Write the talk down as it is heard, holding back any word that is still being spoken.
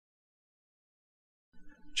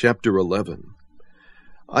Chapter 11.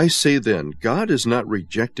 I say then, God has not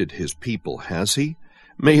rejected his people, has he?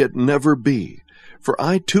 May it never be. For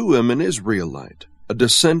I too am an Israelite, a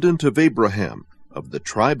descendant of Abraham, of the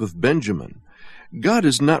tribe of Benjamin. God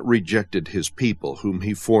has not rejected his people whom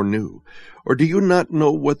he foreknew. Or do you not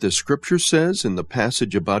know what the Scripture says in the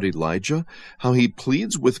passage about Elijah, how he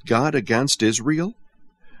pleads with God against Israel?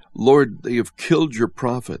 Lord, they have killed your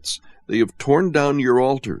prophets, they have torn down your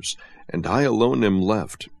altars, and I alone am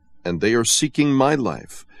left, and they are seeking my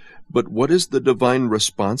life. But what is the divine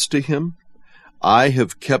response to him? I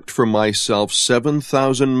have kept for myself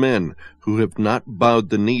 7,000 men who have not bowed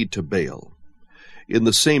the knee to Baal. In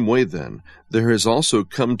the same way, then, there has also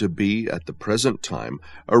come to be at the present time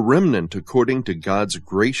a remnant according to God's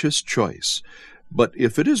gracious choice. But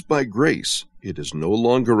if it is by grace, it is no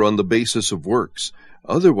longer on the basis of works.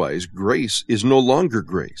 Otherwise, grace is no longer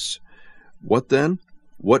grace. What then?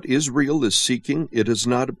 What Israel is seeking, it has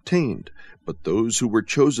not obtained, but those who were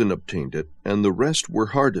chosen obtained it, and the rest were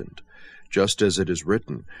hardened. Just as it is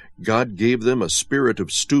written, God gave them a spirit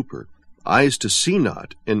of stupor, eyes to see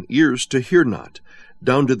not, and ears to hear not,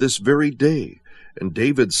 down to this very day. And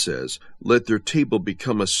David says, let their table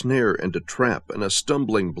become a snare and a trap and a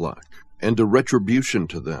stumbling block, and a retribution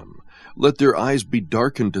to them. Let their eyes be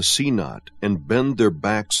darkened to see not, and bend their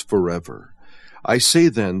backs forever. I say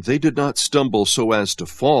then, they did not stumble so as to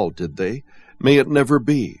fall, did they? May it never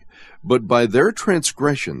be. But by their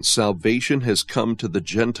transgression salvation has come to the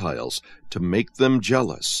Gentiles, to make them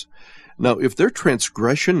jealous. Now if their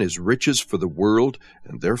transgression is riches for the world,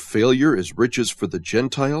 and their failure is riches for the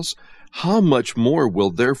Gentiles, how much more will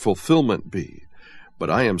their fulfillment be? But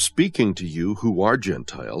I am speaking to you who are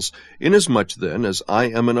Gentiles, inasmuch then as I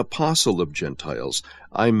am an apostle of Gentiles,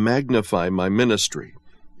 I magnify my ministry,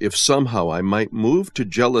 if somehow I might move to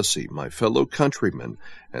jealousy my fellow countrymen,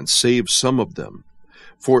 and save some of them.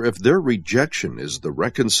 For if their rejection is the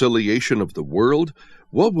reconciliation of the world,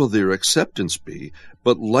 what will their acceptance be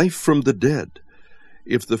but life from the dead?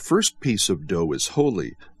 If the first piece of dough is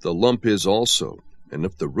holy, the lump is also, and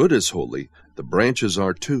if the root is holy, the branches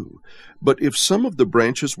are too. But if some of the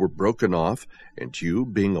branches were broken off, and you,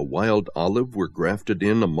 being a wild olive, were grafted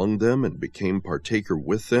in among them, and became partaker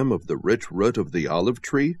with them of the rich root of the olive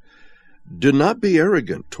tree, do not be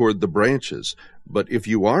arrogant toward the branches, but if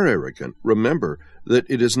you are arrogant, remember that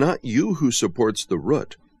it is not you who supports the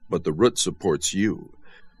root, but the root supports you.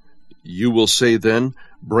 You will say then,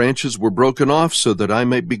 branches were broken off so that I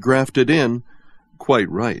might be grafted in. Quite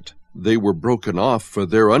right. They were broken off for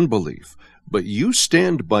their unbelief, but you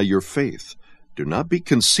stand by your faith. Do not be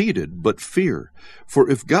conceited, but fear. For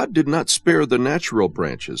if God did not spare the natural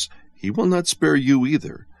branches, he will not spare you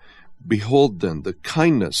either. Behold then the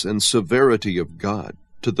kindness and severity of God.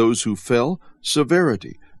 To those who fell,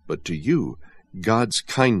 severity, but to you, God's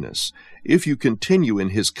kindness, if you continue in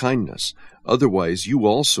his kindness. Otherwise you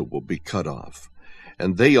also will be cut off.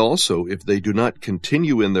 And they also, if they do not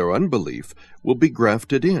continue in their unbelief, will be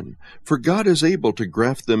grafted in, for God is able to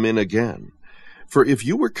graft them in again. For if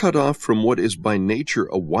you were cut off from what is by nature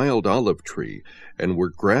a wild olive tree, and were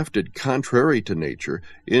grafted contrary to nature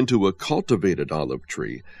into a cultivated olive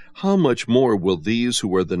tree, how much more will these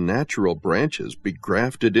who are the natural branches be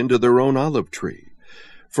grafted into their own olive tree?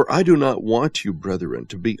 For I do not want you, brethren,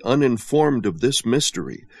 to be uninformed of this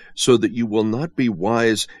mystery, so that you will not be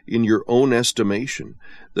wise in your own estimation,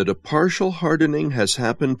 that a partial hardening has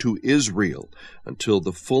happened to Israel, until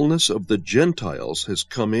the fullness of the Gentiles has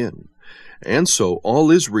come in. And so all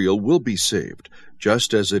Israel will be saved,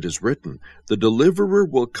 just as it is written, the deliverer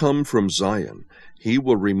will come from Zion. He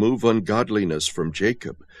will remove ungodliness from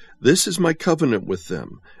Jacob. This is my covenant with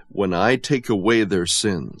them, when I take away their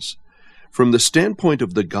sins. From the standpoint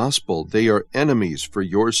of the gospel, they are enemies for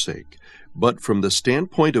your sake, but from the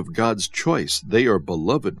standpoint of God's choice, they are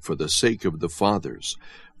beloved for the sake of the fathers.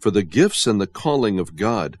 For the gifts and the calling of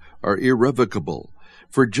God are irrevocable.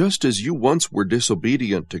 For just as you once were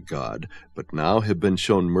disobedient to God, but now have been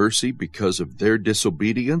shown mercy because of their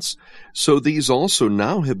disobedience, so these also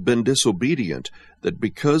now have been disobedient, that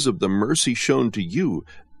because of the mercy shown to you,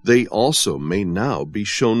 they also may now be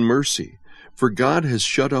shown mercy. For God has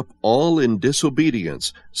shut up all in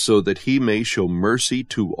disobedience, so that he may show mercy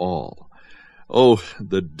to all. Oh,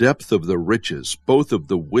 the depth of the riches, both of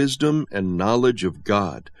the wisdom and knowledge of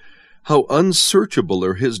God! How unsearchable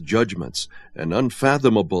are his judgments, and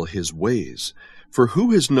unfathomable his ways! For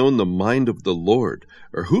who has known the mind of the Lord,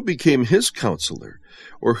 or who became his counselor?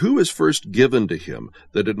 Or who is first given to him,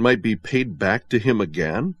 that it might be paid back to him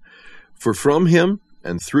again? For from him,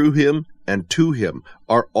 and through him, and to him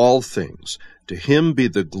are all things. To him be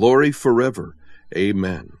the glory forever.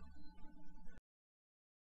 Amen.